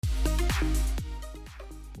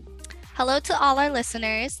Hello to all our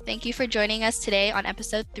listeners. Thank you for joining us today on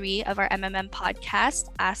episode 3 of our MMM podcast,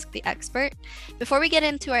 Ask the Expert. Before we get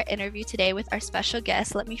into our interview today with our special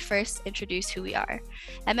guest, let me first introduce who we are.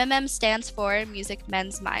 MMM stands for Music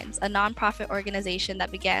Men's Minds, a nonprofit organization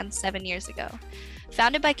that began 7 years ago.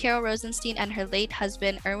 Founded by Carol Rosenstein and her late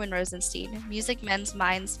husband, Erwin Rosenstein, Music Men's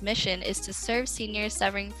Minds' mission is to serve seniors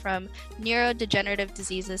suffering from neurodegenerative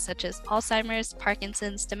diseases such as Alzheimer's,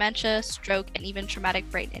 Parkinson's, dementia, stroke, and even traumatic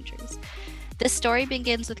brain injuries. This story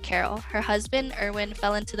begins with Carol. Her husband, Erwin,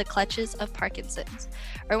 fell into the clutches of Parkinson's.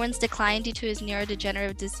 Erwin's decline due to his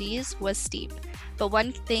neurodegenerative disease was steep, but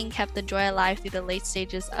one thing kept the joy alive through the late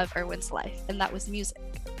stages of Erwin's life, and that was music.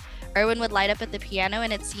 Erwin would light up at the piano,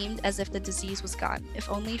 and it seemed as if the disease was gone, if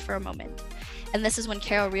only for a moment. And this is when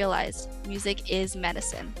Carol realized music is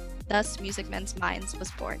medicine. Thus, Music Men's Minds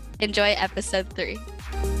was born. Enjoy episode 3.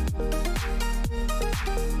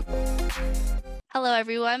 Hello,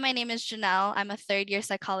 everyone. My name is Janelle. I'm a third-year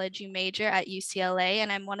psychology major at UCLA, and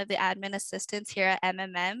I'm one of the admin assistants here at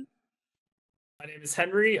MMM. My name is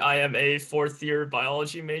Henry. I am a fourth-year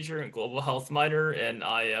biology major and global health minor, and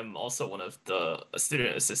I am also one of the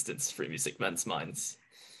student assistants for Music Men's Minds.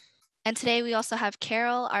 And today we also have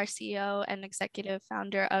Carol, our CEO and executive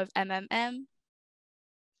founder of MMM.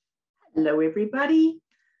 Hello, everybody.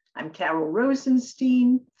 I'm Carol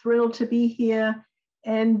Rosenstein, thrilled to be here,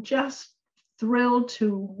 and just thrilled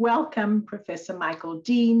to welcome Professor Michael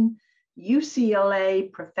Dean,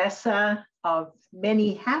 UCLA professor of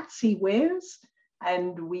many hats he wears,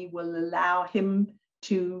 and we will allow him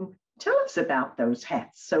to tell us about those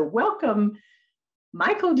hats. So welcome,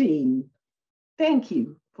 Michael Dean. Thank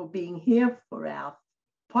you for being here for our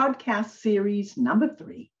podcast series number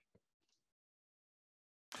 3.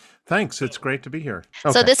 Thanks. It's great to be here.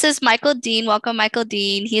 Okay. So this is Michael Dean. Welcome, Michael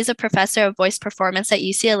Dean. He's a professor of voice performance at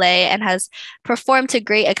UCLA and has performed to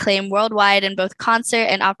great acclaim worldwide in both concert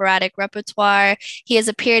and operatic repertoire. He has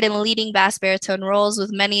appeared in leading bass baritone roles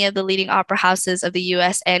with many of the leading opera houses of the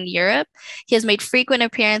US and Europe. He has made frequent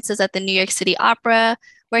appearances at the New York City Opera,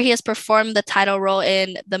 where he has performed the title role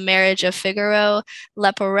in The Marriage of Figaro,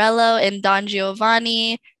 Leporello in Don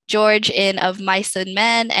Giovanni, George in Of Mice and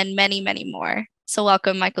Men, and many, many more. So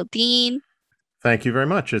welcome, Michael Dean. Thank you very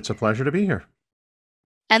much. It's a pleasure to be here.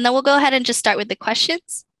 And then we'll go ahead and just start with the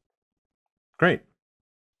questions. Great.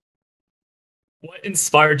 What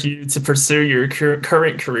inspired you to pursue your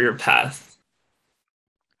current career path?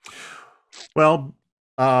 Well,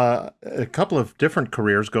 a couple of different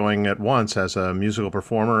careers going at once as a musical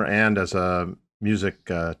performer and as a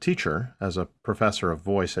music teacher, as a professor of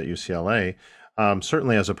voice at UCLA.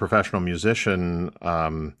 Certainly as a professional musician,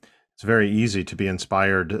 it's very easy to be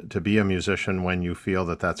inspired to be a musician when you feel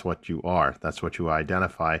that that's what you are. That's what you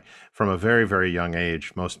identify from a very, very young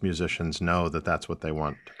age. Most musicians know that that's what they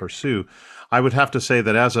want to pursue. I would have to say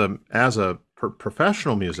that as a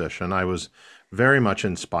professional musician, I was very much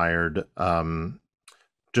inspired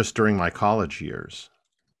just during my college years.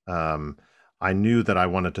 I knew that I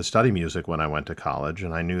wanted to study music when I went to college,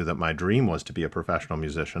 and I knew that my dream was to be a professional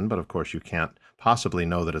musician, but of course you can't possibly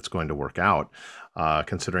know that it's going to work out,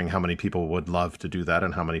 considering how many people would love to do that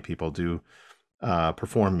and how many people do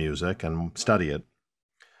perform music and study it.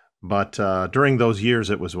 But during those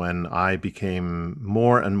years, it was when I became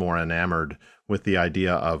more and more enamored with the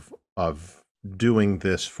idea of doing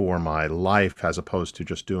this for my life as opposed to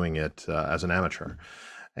just doing it as an amateur.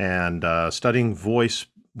 And studying voice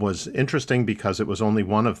was interesting because it was only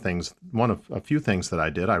one of a few things that I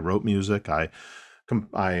did. I wrote music. I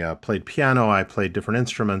played piano. I played different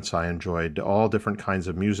instruments. I enjoyed all different kinds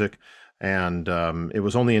of music. And it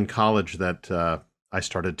was only in college that I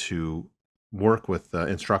started to work with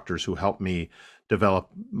instructors who helped me develop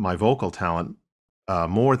my vocal talent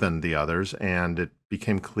more than the others. And it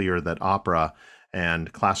became clear that opera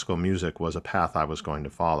and classical music was a path I was going to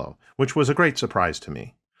follow, which was a great surprise to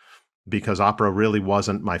me, because opera really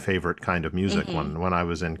wasn't my favorite kind of music when I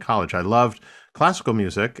was in college. I loved classical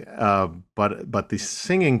music, but the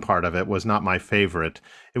singing part of it was not my favorite.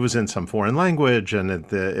 It was in some foreign language, and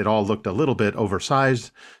it all looked a little bit oversized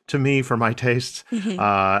to me for my tastes.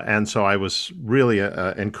 And so I was really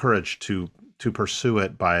encouraged to pursue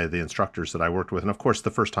it by the instructors that I worked with. And of course, the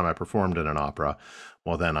first time I performed in an opera,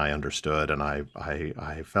 well, then I understood and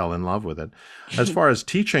I fell in love with it. As far as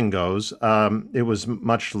teaching goes, it was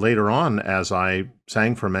much later on, as I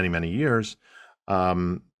sang for many, many years.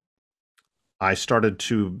 I started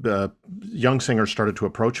to, young singers started to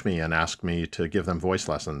approach me and ask me to give them voice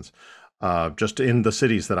lessons, just in the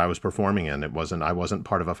cities that I was performing in. I wasn't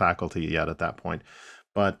part of a faculty yet at that point.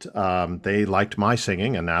 but they liked my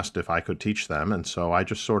singing and asked if I could teach them. And so I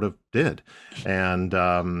just sort of did. And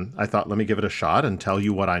I thought, let me give it a shot and tell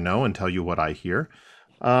you what I know and tell you what I hear.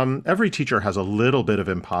 Every teacher has a little bit of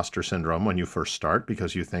imposter syndrome when you first start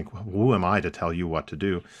because you think, well, who am I to tell you what to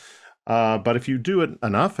do? But if you do it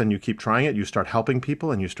enough and you keep trying it, you start helping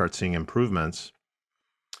people and you start seeing improvements.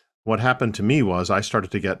 What happened to me was I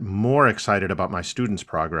started to get more excited about my students'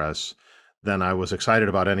 progress than I was excited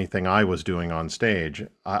about anything I was doing on stage.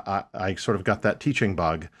 I sort of got that teaching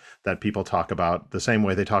bug that people talk about the same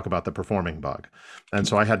way they talk about the performing bug. And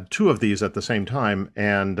so I had two of these at the same time.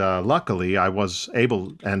 And luckily, I was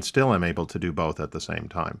able and still am able to do both at the same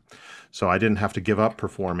time. So I didn't have to give up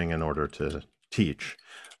performing in order to teach.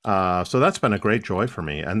 So that's been a great joy for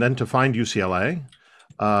me. And then to find UCLA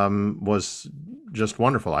was just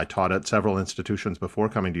wonderful. I taught at several institutions before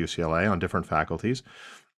coming to UCLA on different faculties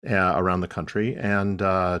around the country, and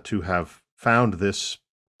to have found this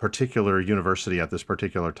particular university at this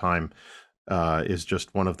particular time is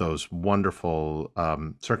just one of those wonderful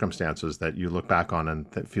circumstances that you look back on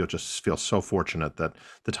and feel so fortunate that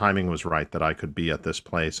the timing was right, that I could be at this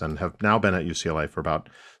place, and have now been at UCLA for about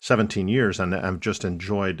 17 years and I've just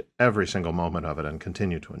enjoyed every single moment of it and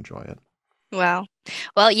continue to enjoy it. Wow.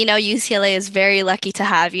 Well, UCLA is very lucky to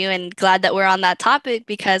have you, and glad that we're on that topic,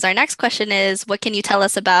 because our next question is, what can you tell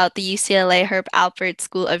us about the UCLA Herb Albert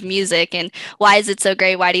School of Music, and why is it so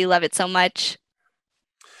great? Why do you love it so much?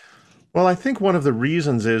 Well, I think one of the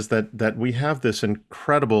reasons is that we have this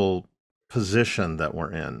incredible position that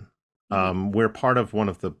we're in. We're part of one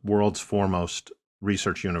of the world's foremost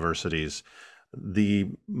research universities,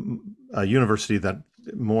 a university that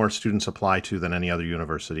more students apply to than any other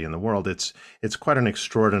university in the world. It's quite an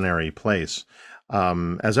extraordinary place,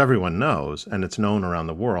 as everyone knows, and it's known around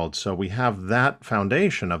the world. So we have that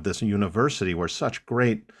foundation of this university where such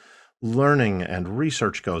great learning and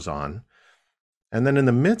research goes on. And then in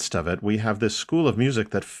the midst of it, we have this school of music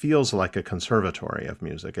that feels like a conservatory of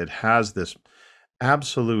music. It has this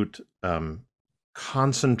absolute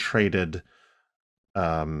concentrated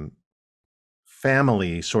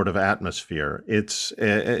family sort of atmosphere. It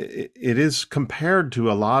is compared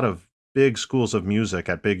to a lot of big schools of music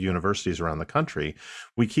at big universities around the country.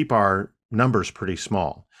 We keep our numbers pretty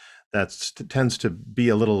small. That tends to be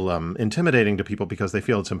a little intimidating to people because they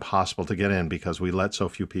feel it's impossible to get in because we let so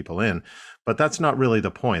few people in. But that's not really the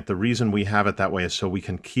point. The reason we have it that way is so we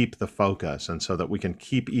can keep the focus, and so that we can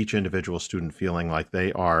keep each individual student feeling like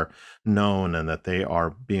they are known and that they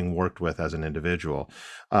are being worked with as an individual.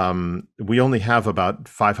 We only have about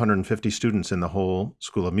 550 students in the whole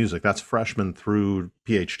School of Music. That's freshmen through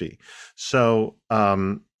PhD. So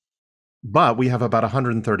but we have about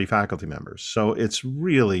 130 faculty members. So it's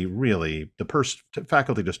really, really, the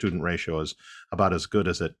faculty to student ratio is about as good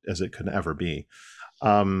as it can ever be.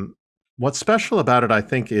 What's special about it, I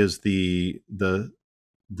think, is the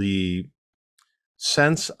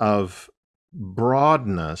sense of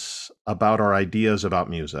broadness about our ideas about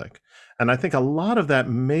music. And I think a lot of that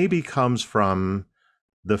maybe comes from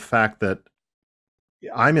the fact that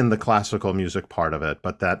I'm in the classical music part of it,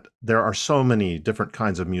 but that there are so many different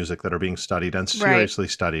kinds of music that are being studied and seriously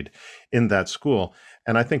studied in that school.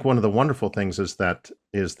 And I think one of the wonderful things is that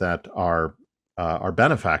our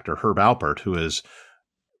benefactor, Herb Alpert, who is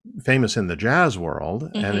famous in the jazz world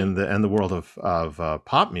and in the world of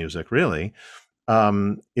pop music, really,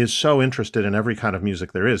 is so interested in every kind of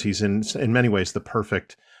music there is. He's in many ways the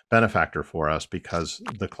perfect benefactor for us, because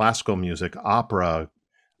the classical music, opera,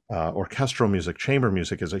 orchestral music, chamber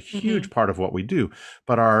music is a huge part of what we do.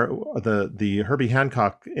 But the Herbie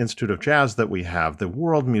Hancock Institute of Jazz that we have, the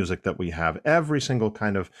world music that we have, every single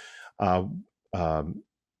kind of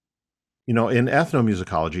in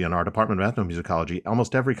ethnomusicology, in our department of ethnomusicology,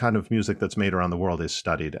 almost every kind of music that's made around the world is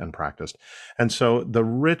studied and practiced. And so the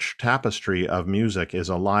rich tapestry of music is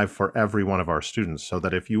alive for every one of our students, so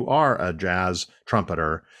that if you are a jazz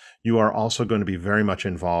trumpeter, you are also going to be very much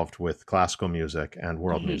involved with classical music and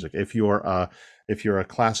world music. If you're a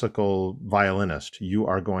classical violinist, you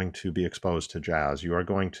are going to be exposed to jazz. You are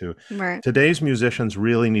going to. Today's musicians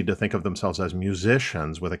really need to think of themselves as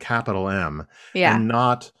musicians with a capital M, and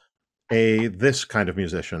not this kind of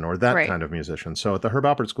musician or that kind of musician. So at the Herb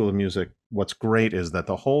Albert School of Music, what's great is that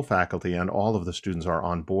the whole faculty and all of the students are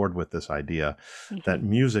on board with this idea that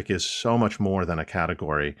music is so much more than a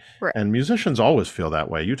category. And musicians always feel that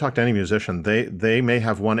way. You talk to any musician, they may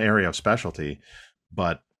have one area of specialty,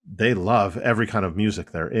 but they love every kind of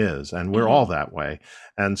music there is. And we're all that way.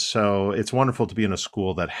 And so it's wonderful to be in a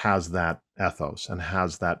school that has that ethos and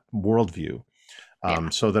has that worldview.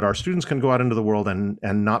 so that our students can go out into the world and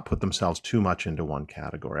not put themselves too much into one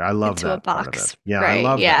category. I love Into a that part of box. it. Yeah, Right, I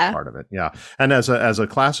love yeah. that part of it. Yeah. And as a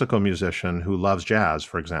classical musician who loves jazz,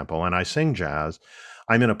 for example, and I sing jazz,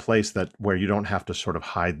 I'm in a place where you don't have to sort of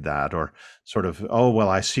hide that or sort of, oh, well,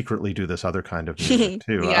 I secretly do this other kind of music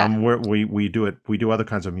too. Yeah. We do other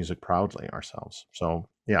kinds of music proudly ourselves. So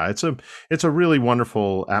yeah, it's a really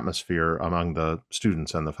wonderful atmosphere among the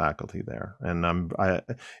students and the faculty there. And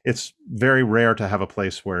it's very rare to have a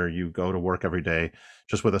place where you go to work every day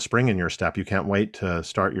just with a spring in your step. You can't wait to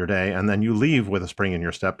start your day, and then you leave with a spring in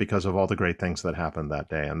your step because of all the great things that happened that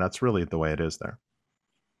day. And that's really the way it is there.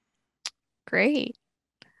 Great.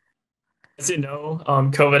 As you know,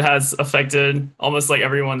 COVID has affected almost like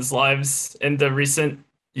everyone's lives in the recent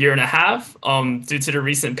year and a half. Due to the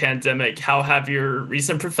recent pandemic, how have your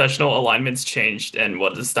recent professional alignments changed, and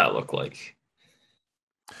what does that look like?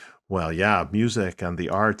 Well, yeah, music and the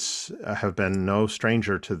arts have been no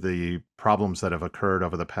stranger to the problems that have occurred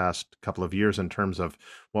over the past couple of years in terms of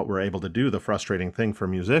what we're able to do. The frustrating thing for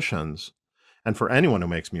musicians and for anyone who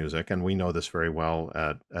makes music, and we know this very well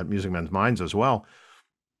at Music Men's Minds as well,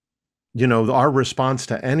 our response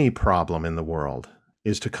to any problem in the world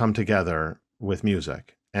is to come together with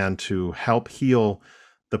music and to help heal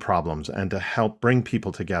the problems and to help bring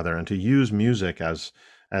people together and to use music as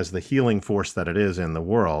the healing force that it is in the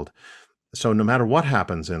world. So no matter what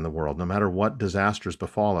happens in the world, no matter what disasters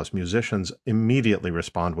befall us, musicians immediately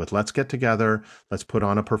respond with, let's get together, let's put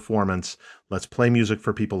on a performance, let's play music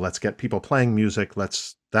for people, let's get people playing music,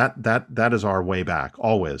 that is our way back,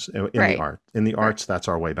 always, in Right. the art. In the arts, that's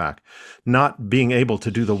our way back. Not being able to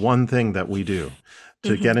do the one thing that we do,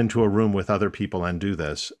 to get into a room with other people and do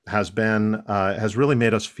this, has really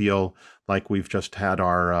made us feel like we've just had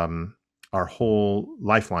our whole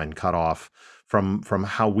lifeline cut off from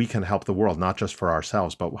how we can help the world, not just for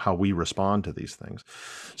ourselves, but how we respond to these things.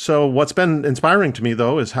 So what's been inspiring to me,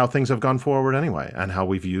 though, is how things have gone forward anyway, and how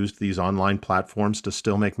we've used these online platforms to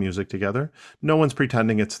still make music together. No one's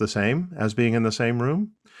pretending it's the same as being in the same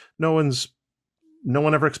room. No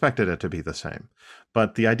one ever expected it to be the same.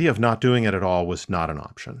 But the idea of not doing it at all was not an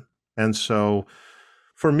option. And so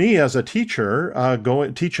for me as a teacher,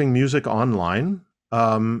 teaching music online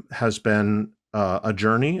has been a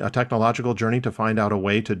journey, a technological journey to find out a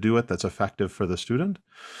way to do it that's effective for the student.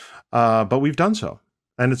 But we've done so,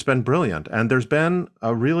 and it's been brilliant. And there's been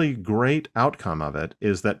a really great outcome of it,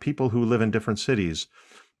 is that people who live in different cities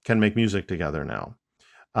can make music together now.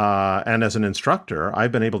 And as an instructor,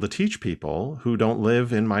 I've been able to teach people who don't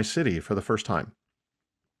live in my city for the first time.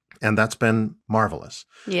 And that's been marvelous.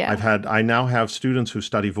 Yeah. I now have students who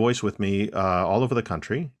study voice with me all over the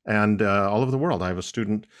country and all over the world. I have a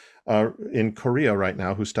student in Korea right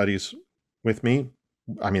now who studies with me.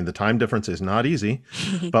 I mean, the time difference is not easy,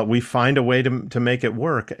 but we find a way to make it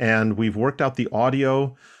work. And we've worked out the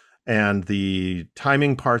audio and the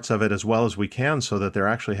timing parts of it as well as we can so that they're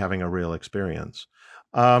actually having a real experience.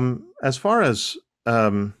 As far as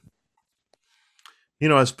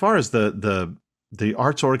the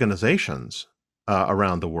arts organizations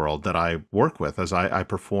around the world that I work with, as I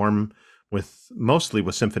perform mostly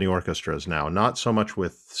with symphony orchestras now, not so much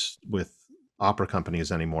with opera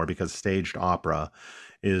companies anymore, because staged opera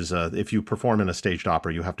is, if you perform in a staged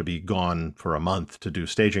opera, you have to be gone for a month to do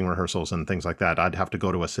staging rehearsals and things like that. I'd have to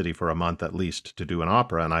go to a city for a month at least to do an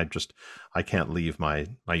opera, and I can't leave my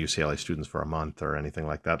UCLA students for a month or anything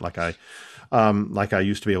like that, like I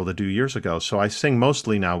used to be able to do years ago. So I sing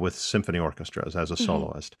mostly now with symphony orchestras as a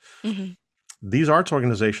soloist. These arts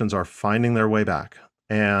organizations are finding their way back,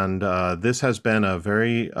 and this has been a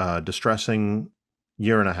very distressing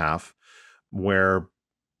year and a half, where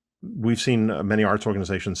we've seen many arts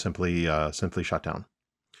organizations simply shut down,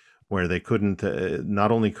 where they couldn't,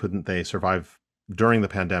 not only couldn't they survive during the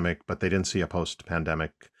pandemic, but they didn't see a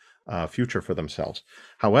post-pandemic future for themselves.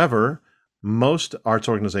 However, most arts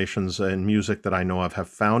organizations in music that I know of have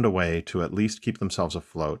found a way to at least keep themselves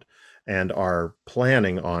afloat and are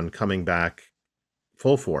planning on coming back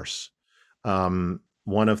full force.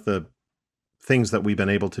 One of the things that we've been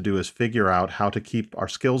able to do is figure out how to keep our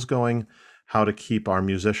skills going, how to keep our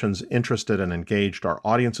musicians interested and engaged, our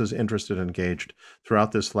audiences interested and engaged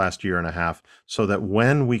throughout this last year and a half, so that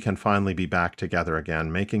when we can finally be back together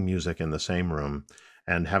again, making music in the same room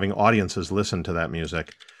and having audiences listen to that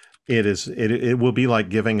music, it will be like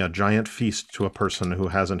giving a giant feast to a person who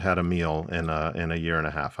hasn't had a meal in a year and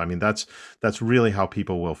a half. I mean, that's really how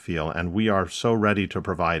people will feel, and we are so ready to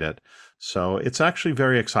provide it. So it's actually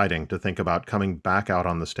very exciting to think about coming back out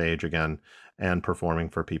on the stage again and performing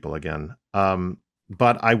for people again.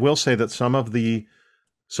 But I will say that some of the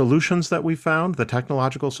solutions that we found, the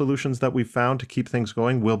technological solutions that we found to keep things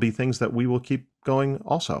going, will be things that we will keep going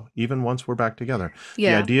also, even once we're back together. The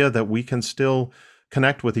idea that we can still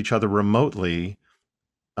connect with each other remotely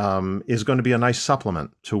is going to be a nice supplement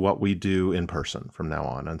to what we do in person from now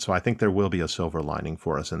on. And so I think there will be a silver lining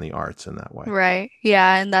for us in the arts in that way. Right.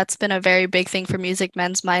 Yeah. And that's been a very big thing for Music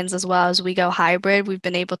Men's Minds as well. As we go hybrid, we've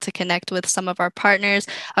been able to connect with some of our partners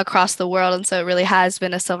across the world. And so it really has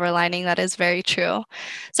been a silver lining. That is very true.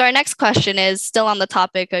 So our next question is still on the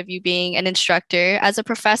topic of you being an instructor. As a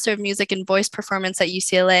professor of music and voice performance at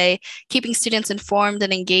UCLA, keeping students informed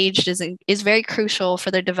and engaged is very crucial for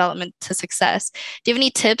their development to success. Do you have any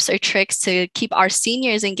tips or tricks to keep our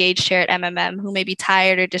seniors engaged here at MMM who may be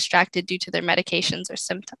tired or distracted due to their medications or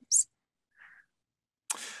symptoms?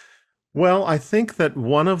 Well, I think that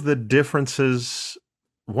one of the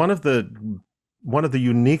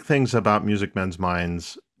unique things about Music Men's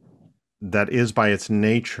Minds that is by its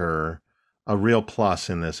nature a real plus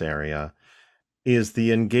in this area is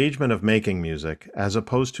the engagement of making music as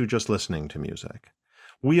opposed to just listening to music.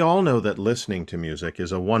 We all know that listening to music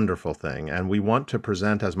is a wonderful thing, and we want to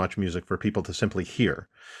present as much music for people to simply hear,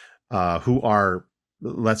 who are,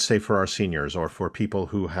 let's say, for our seniors or for people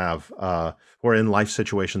who are in life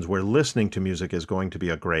situations where listening to music is going to be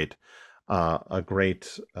a great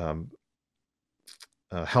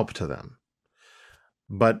help to them.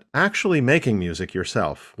 But actually making music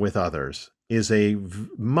yourself with others is a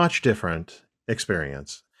much different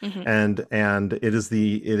experience, and it is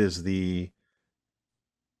the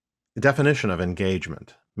definition of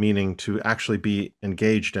engagement, meaning to actually be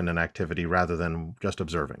engaged in an activity rather than just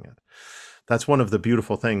observing it. That's one of the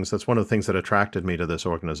beautiful things. That's one of the things that attracted me to this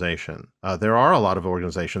organization. There are a lot of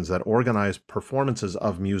organizations that organize performances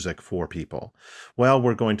of music for people. Well,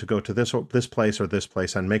 we're going to go to this place or this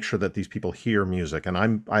place and make sure that these people hear music.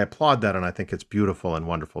 And I applaud that, and I think it's beautiful and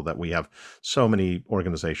wonderful that we have so many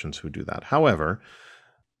organizations who do that. However,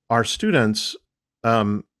 our students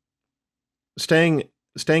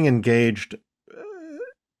staying engaged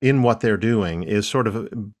in what they're doing is sort of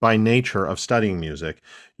by nature of studying music.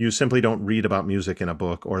 You simply don't read about music in a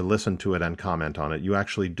book or listen to it and comment on it. You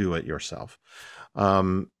actually do it yourself.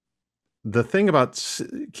 The thing about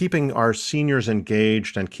keeping our seniors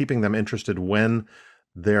engaged and keeping them interested when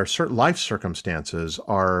their certain life circumstances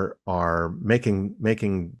are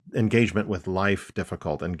making engagement with life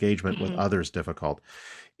difficult, engagement with others difficult,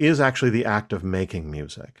 is actually the act of making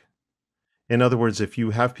music. In other words, if you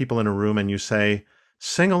have people in a room and you say,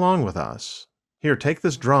 sing along with us. Here, take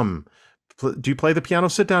this drum. Do you play the piano?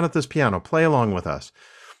 Sit down at this piano. Play along with us.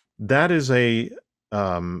 That is it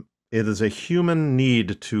is a human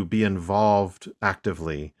need to be involved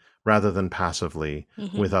actively rather than passively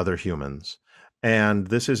with other humans. And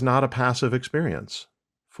this is not a passive experience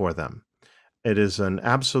for them. It is an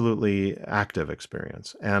absolutely active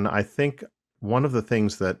experience. And I think one of the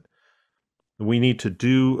things that we need to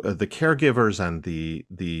do, the caregivers and the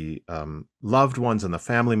loved ones and the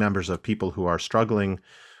family members of people who are struggling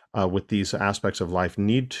with these aspects of life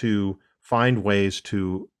need to find ways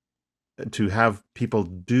to have people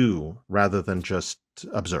do rather than just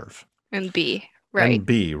observe. And be, right. And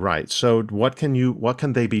be, right. So what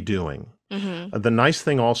can they be doing? The nice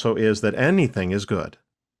thing also is that anything is good.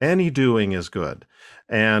 Any doing is good.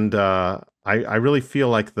 And I really feel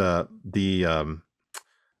like the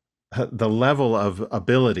level of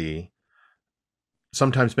ability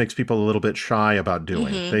sometimes makes people a little bit shy about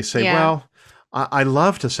doing. They say, well, I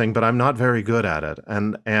love to sing, but I'm not very good at it.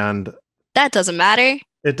 And that doesn't matter.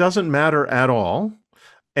 It doesn't matter at all.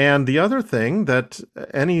 And the other thing that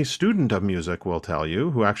any student of music will tell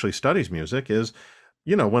you who actually studies music is,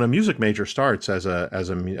 you know, when a music major starts as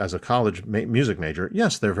a college music major,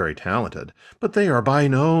 yes, they're very talented, but they are by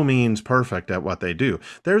no means perfect at what they do.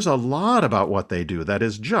 There's a lot about what they do that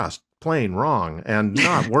is just plain wrong and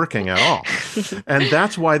not working at all. And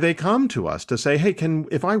that's why they come to us to say, hey,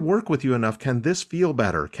 if I work with you enough, can this feel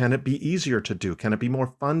better? Can it be easier to do? Can it be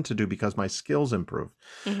more fun to do because my skills improve?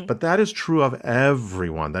 But that is true of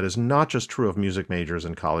everyone. That is not just true of music majors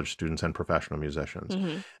and college students and professional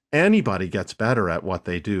musicians. Anybody gets better at what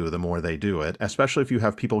they do the more they do it, especially if you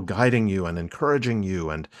have people guiding you and encouraging you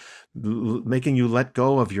and making you let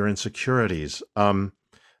go of your insecurities.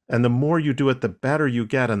 And the more you do it, the better you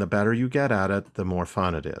get, and the better you get at it, the more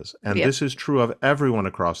fun it is. And this is true of everyone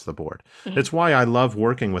across the board. It's why I love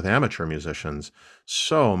working with amateur musicians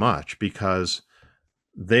so much, because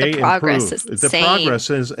they the progress improve. Is the progress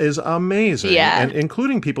is amazing, and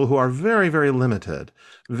including people who are very, very limited.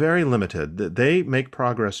 They make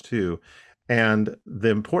progress too. And the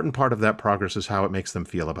important part of that progress is how it makes them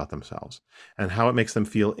feel about themselves and how it makes them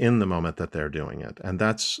feel in the moment that they're doing it. And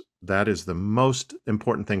that is the most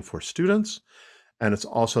important thing for students. And it's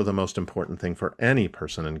also the most important thing for any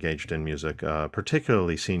person engaged in music,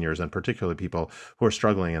 particularly seniors and particularly people who are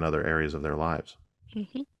struggling in other areas of their lives.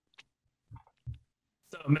 Mm-hmm.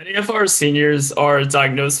 So many of our seniors are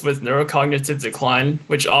diagnosed with neurocognitive decline,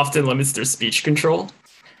 which often limits their speech control.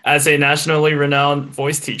 As a nationally renowned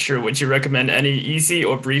voice teacher, would you recommend any easy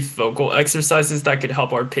or brief vocal exercises that could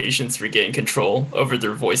help our patients regain control over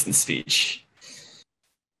their voice and speech?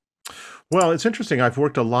 Well, it's interesting. I've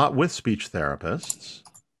worked a lot with speech therapists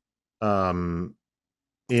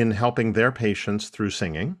in helping their patients through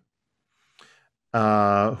singing,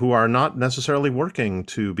 who are not necessarily working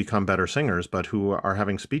to become better singers, but who are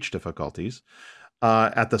having speech difficulties.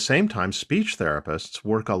 At the same time, speech therapists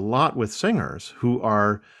work a lot with singers who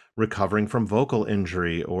are recovering from vocal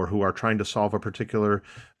injury or who are trying to solve a particular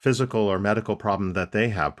physical or medical problem that they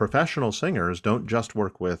have. Professional singers don't just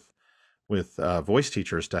work with voice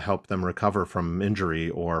teachers to help them recover from injury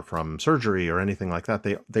or from surgery or anything like that.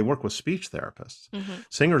 They work with speech therapists. Mm-hmm.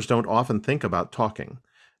 Singers don't often think about talking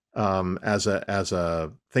as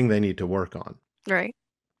a thing they need to work on, Right.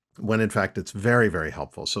 when in fact it's very, very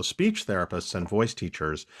helpful. So speech therapists and voice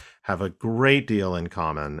teachers have a great deal in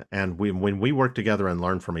common. And when we work together and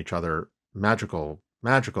learn from each other, magical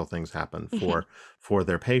things happen for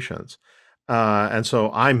their patients. And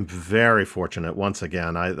so I'm very fortunate. Once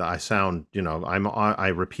again, I sound, I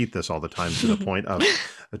repeat this all the time to the point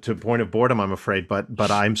of boredom, I'm afraid,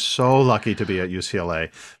 but I'm so lucky to be at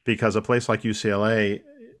UCLA, because a place like UCLA,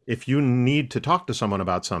 if you need to talk to someone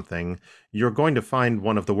about something, you're going to find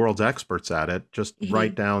one of the world's experts at it just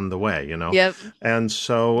right down the way, Yep. And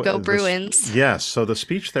so Go Bruins. Yes. So the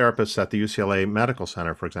speech therapists at the UCLA Medical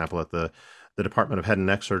Center, for example, at the Department of Head and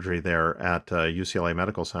Neck Surgery there at UCLA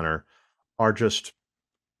Medical Center, are just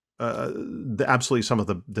absolutely some of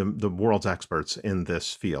the world's experts in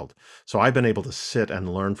this field. So I've been able to sit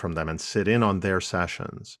and learn from them and sit in on their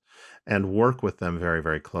sessions and work with them very,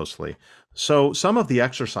 very closely. So some of the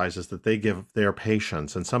exercises that they give their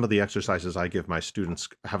patients and some of the exercises I give my students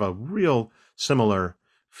have a real similar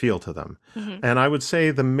feel to them. Mm-hmm. And I would say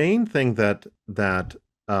the main thing that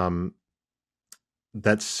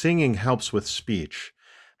singing helps with speech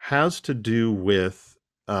has to do with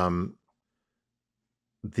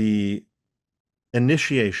the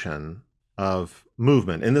initiation of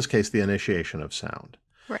movement, in this case, the initiation of sound.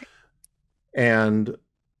 Right. And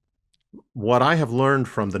what I have learned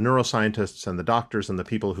from the neuroscientists and the doctors and the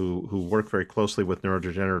people who work very closely with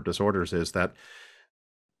neurodegenerative disorders is that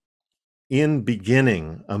in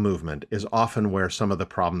beginning a movement is often where some of the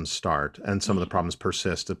problems start and some of the problems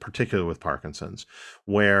persist, particularly with Parkinson's,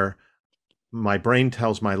 where my brain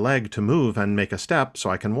tells my leg to move and make a step so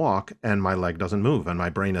I can walk, and my leg doesn't move, and my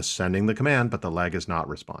brain is sending the command, but the leg is not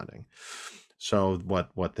responding. So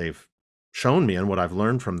what they've shown me and what I've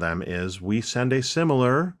learned from them is we send a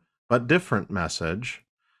similar but different message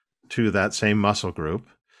to that same muscle group.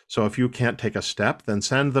 So if you can't take a step, then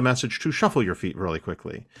send the message to shuffle your feet really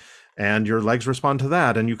quickly. And your legs respond to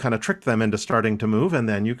that, and you kind of trick them into starting to move, and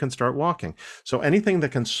then you can start walking. So anything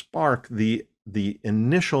that can spark the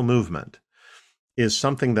initial movement is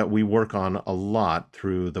something that we work on a lot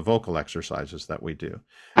through the vocal exercises that we do.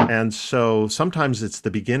 And so sometimes it's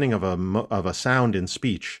the beginning of a sound in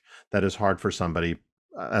speech that is hard for somebody,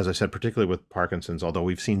 as I said, particularly with Parkinson's, although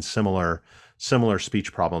we've seen similar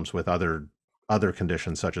speech problems with other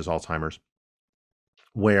conditions such as Alzheimer's,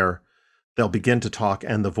 where they'll begin to talk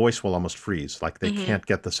and the voice will almost freeze, like they can't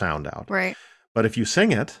get the sound out. Right. But if you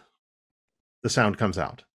sing it, the sound comes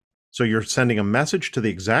out. So you're sending a message to the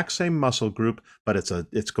exact same muscle group, but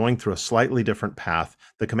it's going through a slightly different path.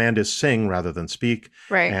 The command is sing rather than speak,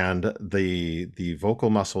 Right. and the vocal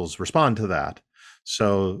muscles respond to that.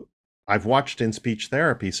 So I've watched in speech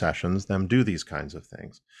therapy sessions them do these kinds of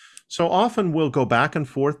things. So often we'll go back and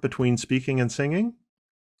forth between speaking and singing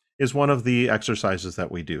is one of the exercises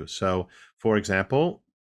that we do. So, for example,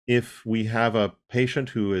 if we have a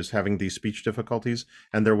patient who is having these speech difficulties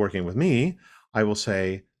and they're working with me, I will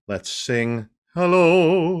say, let's sing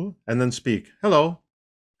hello, and then speak hello,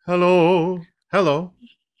 hello, hello,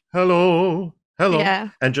 hello, hello, Yeah.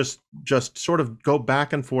 and just sort of go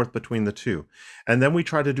back and forth between the two. And then we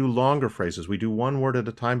try to do longer phrases. We do one word at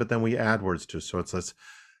a time, but then we add words to. So let's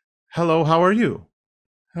hello, how are you?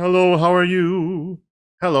 Hello, how are you?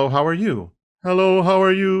 Hello, how are you? Hello, how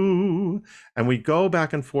are you? And we go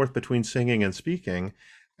back and forth between singing and speaking.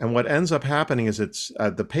 And what ends up happening is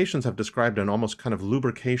the patients have described an almost kind of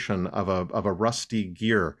lubrication of a rusty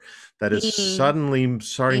gear that is suddenly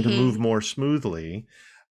starting to move more smoothly.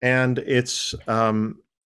 And it's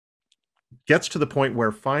gets to the point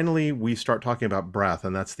where finally we start talking about breath.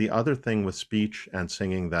 And that's the other thing with speech and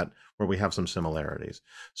singing where we have some similarities.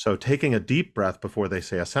 So taking a deep breath before they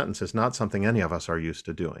say a sentence is not something any of us are used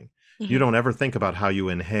to doing. You don't ever think about how you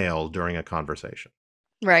inhale during a conversation.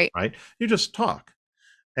 Right. You just talk.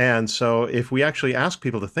 And so if we actually ask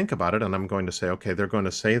people to think about it, and I'm going to say, okay, they're going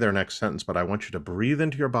to say their next sentence, but I want you to breathe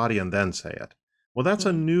into your body and then say it. Well, that's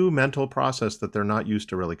a new mental process that they're not used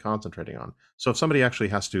to really concentrating on. So if somebody actually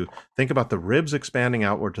has to think about the ribs expanding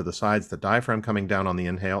outward to the sides, the diaphragm coming down on the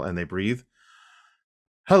inhale, and they breathe,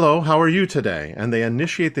 hello, how are you today? And they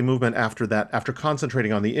initiate the movement after that, after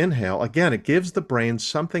concentrating on the inhale. Again, it gives the brain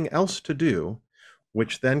something else to do,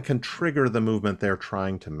 which then can trigger the movement they're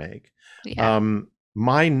trying to make. Yeah.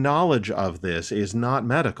 My knowledge of this is not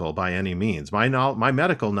medical by any means. My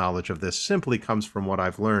medical knowledge of this simply comes from what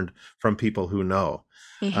I've learned from people who know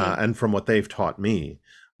and from what they've taught me.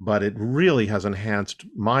 But it really has enhanced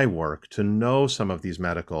my work to know some of these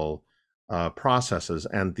medical processes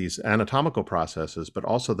and these anatomical processes, but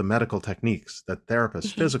also the medical techniques that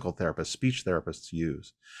therapists, physical therapists, speech therapists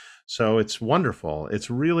use. So it's wonderful. It's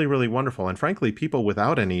really, really wonderful. And frankly, people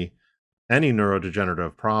without any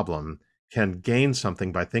neurodegenerative problem can gain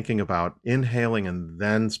something by thinking about inhaling and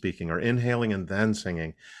then speaking, or inhaling and then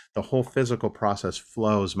singing. The whole physical process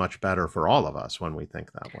flows much better for all of us when we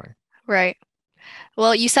think that way. Right.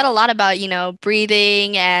 Well, you said a lot about,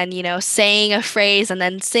 breathing and, saying a phrase and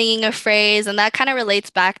then singing a phrase, and that kind of relates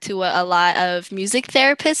back to what a lot of music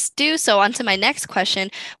therapists do. So on to my next question.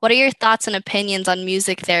 What are your thoughts and opinions on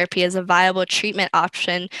music therapy as a viable treatment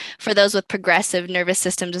option for those with progressive nervous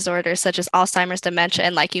system disorders such as Alzheimer's, dementia,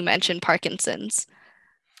 and like you mentioned, Parkinson's?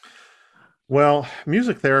 Well,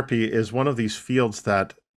 music therapy is one of these fields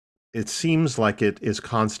that it seems like it is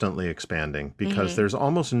constantly expanding because there's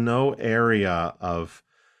almost no area of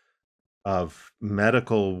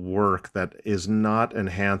medical work that is not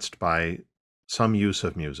enhanced by some use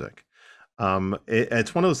of music.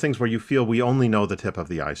 It's one of those things where you feel we only know the tip of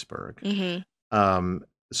the iceberg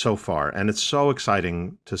so far, and it's so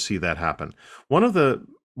exciting to see that happen. One of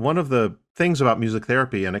the things about music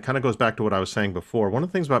therapy, and it kind of goes back to what I was saying before, one of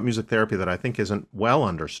the things about music therapy that I think isn't well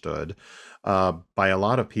understood by a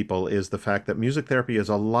lot of people is the fact that music therapy is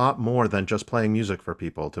a lot more than just playing music for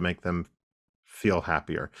people to make them feel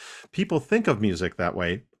happier. People think of music that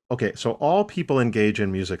way. Okay, so all people engage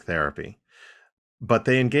in music therapy, but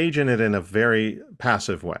they engage in it in a very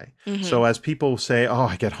passive way. So as people say, oh,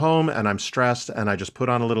 I get home and I'm stressed and I just put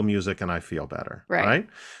on a little music and I feel better, right?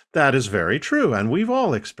 That is very true. And we've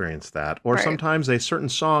all experienced that. Or sometimes a certain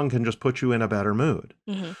song can just put you in a better mood.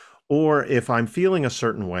 Or if I'm feeling a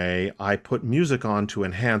certain way, I put music on to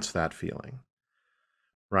enhance that feeling.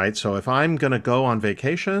 Right. So if I'm going to go on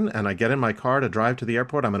vacation and I get in my car to drive to the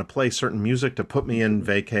airport, I'm going to play certain music to put me in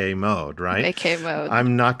vacay mode. Right. Vacay mode.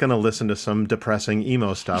 I'm not going to listen to some depressing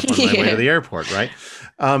emo stuff on my way to the airport. Right.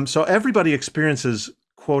 So everybody experiences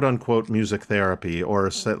quote unquote music therapy, or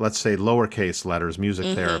let's say lowercase letters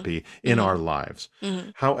music therapy in our lives.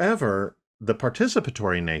 However, the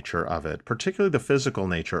participatory nature of it, particularly the physical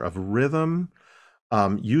nature of rhythm,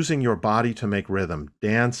 using your body to make rhythm,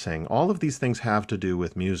 dancing, all of these things have to do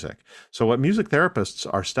with music. So what music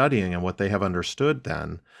therapists are studying and what they have understood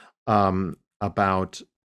then about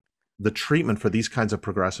the treatment for these kinds of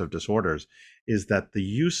progressive disorders is that the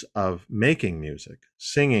use of making music,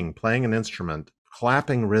 singing, playing an instrument,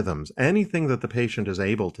 clapping rhythms, anything that the patient is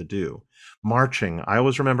able to do, marching. I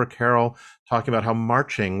always remember Carol talking about how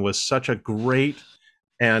marching was such a great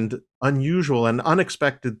and unusual and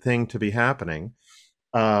unexpected thing to be happening.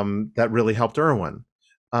 That really helped Irwin.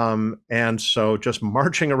 And so just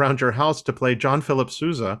marching around your house to play John Philip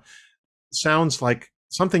Sousa sounds like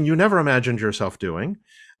something you never imagined yourself doing.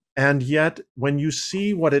 And yet, when you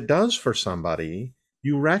see what it does for somebody,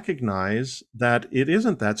 you recognize that it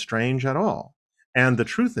isn't that strange at all. And the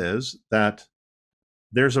truth is that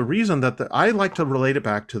there's a reason that I like to relate it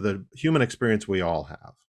back to the human experience we all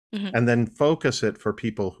have, and then focus it for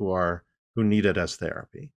people who need it as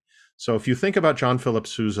therapy. So if you think about John Philip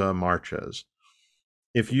Sousa marches,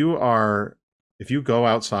 if you go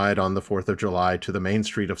outside on the 4th of July to the main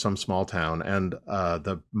street of some small town and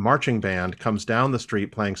the marching band comes down the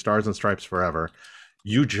street playing Stars and Stripes Forever,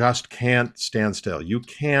 you just can't stand still. You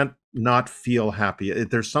can't not feel happy.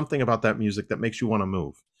 There's something about that music that makes you want to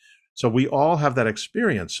move. So we all have that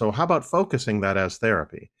experience. So how about focusing that as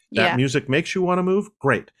therapy? That music makes you want to move?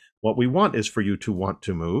 Great. What we want is for you to want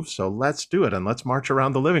to move. So let's do it. And let's march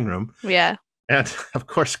around the living room. Yeah. And of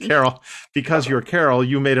course, Carol, because you're Carol,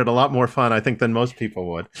 you made it a lot more fun, I think, than most people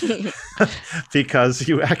would, because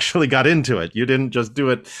you actually got into it. You didn't just do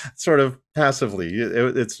it sort of passively.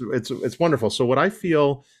 It's wonderful. So what I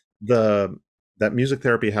feel that music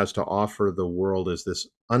therapy has to offer the world is this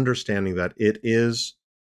understanding that it is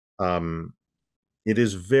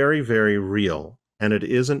very, very real. And it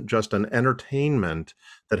isn't just an entertainment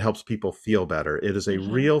that helps people feel better. It is a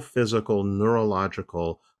real physical,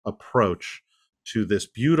 neurological approach to this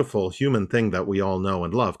beautiful human thing that we all know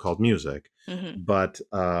and love called music. But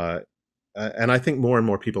and I think more and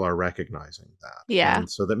more people are recognizing that. Yeah. And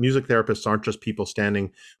so that music therapists aren't just people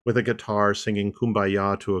standing with a guitar singing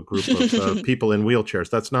Kumbaya to a group of people in wheelchairs.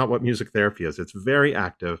 That's not what music therapy is. It's very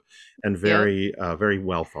active and very very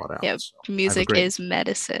well thought out. Yeah. So music is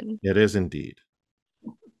medicine. It is indeed.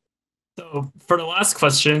 So for the last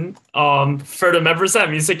question, for the members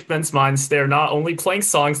at Music Men's Minds, they're not only playing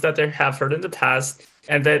songs that they have heard in the past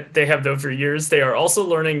and that they have known for years, they are also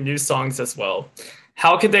learning new songs as well.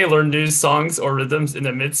 How can they learn new songs or rhythms in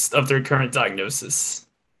the midst of their current diagnosis?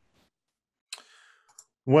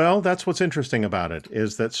 Well, that's what's interesting about it,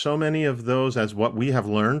 is that so many of those, as what we have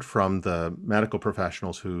learned from the medical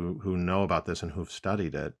professionals who know about this and who've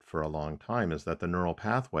studied it for a long time, is that the neural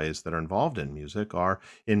pathways that are involved in music are,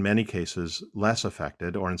 in many cases, less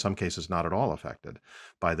affected, or in some cases, not at all affected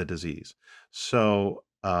by the disease. So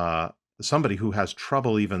somebody who has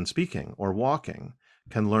trouble even speaking or walking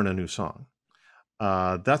can learn a new song.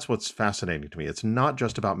 That's what's fascinating to me. It's not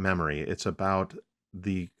just about memory. It's about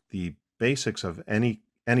the basics of anything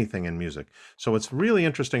in music. So what's really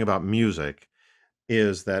interesting about music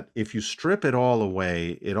is that if you strip it all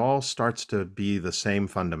away, it all starts to be the same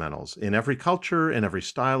fundamentals. In every culture, in every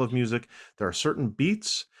style of music, there are certain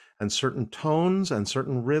beats and certain tones and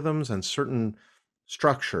certain rhythms and certain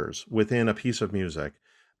structures within a piece of music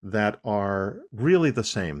that are really the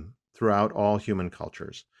same throughout all human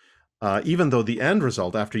cultures. Even though the end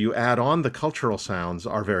result, after you add on the cultural sounds,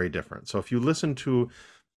 are very different. So if you listen to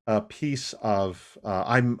a piece of,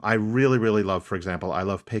 I really, really love, for example, I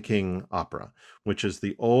love Peking opera, which is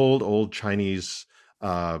the old Chinese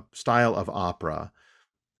style of opera.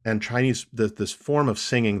 And Chinese, this form of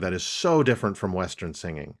singing that is so different from Western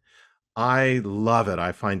singing. I love it.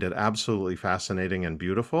 I find it absolutely fascinating and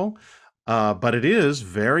beautiful. But it is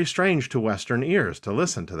very strange to Western ears to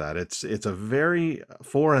listen to that. It's a very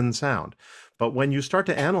foreign sound. But when you start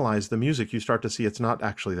to analyze the music, you start to see it's not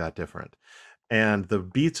actually that different. And the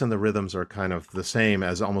beats and the rhythms are kind of the same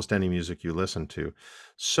as almost any music you listen to.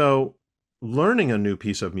 So learning a new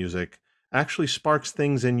piece of music actually sparks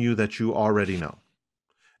things in you that you already know.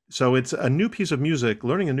 So it's a new piece of music.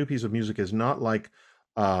 Learning a new piece of music is not like,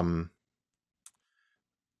 if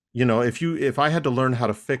I had to learn how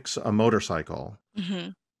to fix a motorcycle,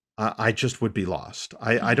 I just would be lost.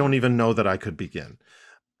 I don't even know that I could begin.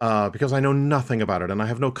 Because I know nothing about it and I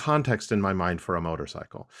have no context in my mind for a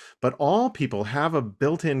motorcycle. But all people have a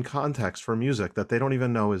built-in context for music that they don't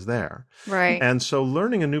even know is there. Right. And so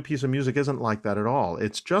learning a new piece of music isn't like that at all.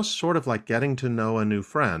 It's just sort of like getting to know a new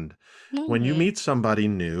friend. When you meet somebody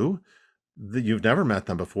new, you've never met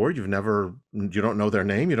them before, you don't know their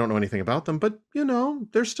name, you don't know anything about them, but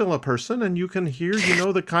they're still a person and you can hear,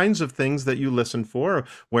 the kinds of things that you listen for.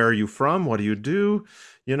 Where are you from? What do you do?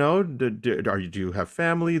 Do you have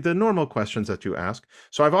family? The normal questions that you ask.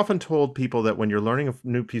 So I've often told people that when you're learning a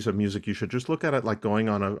new piece of music, you should just look at it like going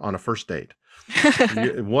on a first date.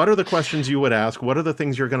 What are the questions you would ask? What are the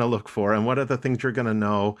things you're going to look for? And what are the things you're going to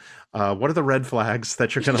know? What are the red flags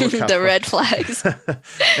that you're going to look out The for? red flags.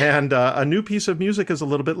 And a new piece of music is a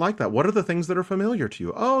little bit like that. What are the things that are familiar to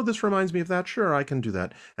you? Oh, this reminds me of that. Sure, I can do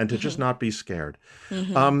that. And to just not be scared.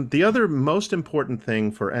 The other most important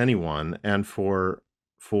thing for anyone and for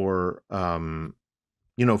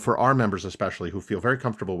our members especially who feel very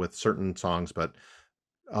comfortable with certain songs, but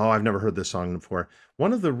I've never heard this song before.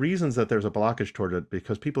 One of the reasons that there's a blockage toward it,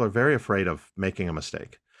 because people are very afraid of making a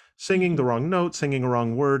mistake, singing the wrong note, singing a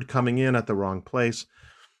wrong word, coming in at the wrong place.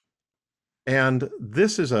 And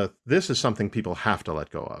this is something people have to let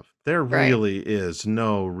go of. There really is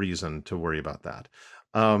no reason to worry about that.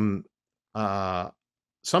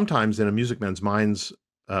 Sometimes in a Music Men's Minds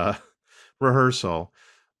rehearsal,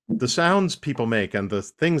 the sounds people make and the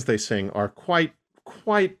things they sing are quite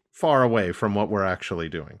far away from what we're actually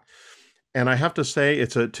doing. And I have to say,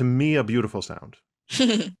 it's to me a beautiful sound.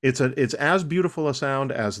 It's as beautiful a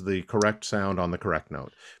sound as the correct sound on the correct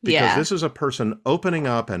note, because this is a person opening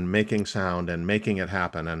up and making sound and making it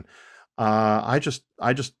happen. And I just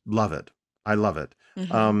love it. I love it.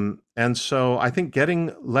 And so I think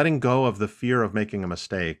letting go of the fear of making a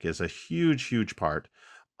mistake is a huge, huge part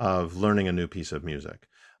of learning a new piece of music.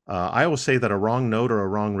 I always say that a wrong note or a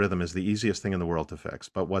wrong rhythm is the easiest thing in the world to fix.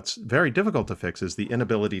 But what's very difficult to fix is the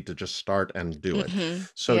inability to just start and do it.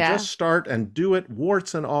 So Yeah. just start and do it,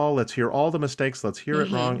 warts and all. Let's hear all the mistakes. Let's hear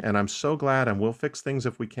it wrong. And I'm so glad, and we'll fix things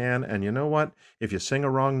if we can. And you know what? If you sing a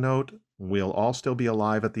wrong note, we'll all still be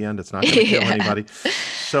alive at the end. It's not going to kill anybody.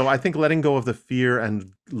 So I think letting go of the fear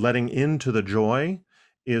and letting into the joy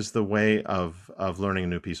is the way of learning a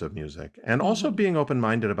new piece of music, and also being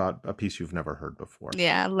open-minded about a piece you've never heard before.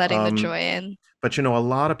 Yeah, letting the joy in. But a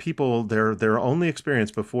lot of people, their only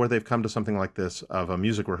experience before they've come to something like this of a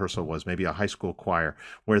music rehearsal was maybe a high school choir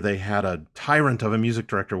where they had a tyrant of a music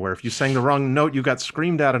director where if you sang the wrong note, you got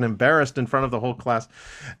screamed at and embarrassed in front of the whole class.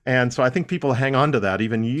 And so I think people hang on to that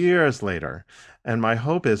even years later. And my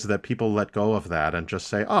hope is that people let go of that and just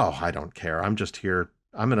say, oh, I don't care. I'm just here.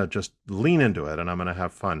 I'm going to just lean into it and I'm going to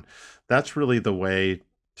have fun. That's really the way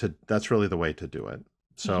to do it.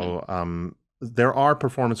 So there are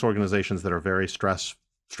performance organizations that are very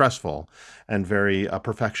stressful and very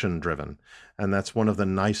perfection driven. And that's one of the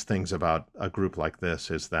nice things about a group like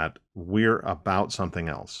this is that we're about something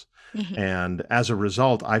else. And as a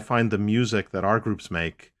result, I find the music that our groups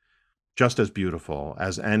make just as beautiful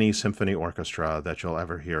as any symphony orchestra that you'll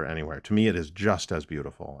ever hear anywhere. To me, it is just as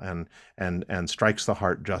beautiful and strikes the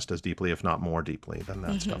heart just as deeply, if not more deeply, than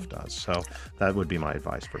that stuff does. So that would be my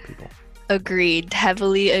advice for people. Agreed.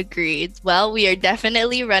 Heavily agreed. Well, we are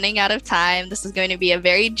definitely running out of time. This is going to be a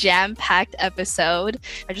very jam-packed episode.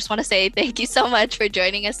 I just want to say thank you so much for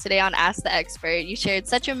joining us today on Ask the Expert. You shared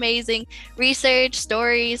such amazing research,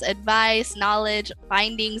 stories, advice, knowledge,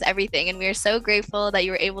 findings, everything. And we are so grateful that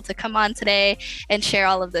you were able to come on today and share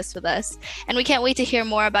all of this with us. And we can't wait to hear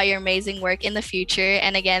more about your amazing work in the future.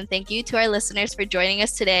 And again, thank you to our listeners for joining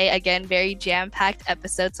us today. Again, very jam-packed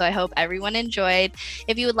episode. So I hope everyone enjoyed.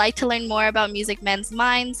 If you would like to learn more about Music Men's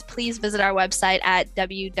Minds, please visit our website at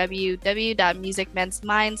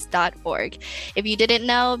www.musicmensminds.org. If you didn't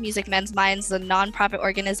know, Music Men's Minds is a nonprofit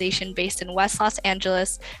organization based in West Los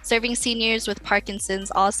Angeles, serving seniors with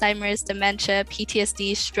Parkinson's, Alzheimer's, dementia,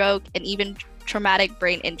 PTSD, stroke, and even traumatic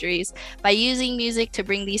brain injuries by using music to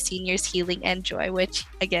bring these seniors healing and joy, which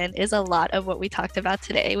again is a lot of what we talked about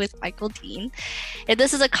today with Michael Dean. If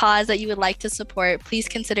this is a cause that you would like to support, please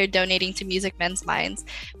consider donating to Music Men's Minds.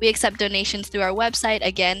 We accept donations through our website.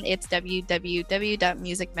 Again, it's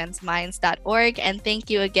www.musicmensminds.org. And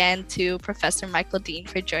thank you again to Professor Michael Dean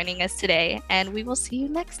for joining us today. And we will see you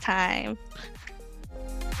next time.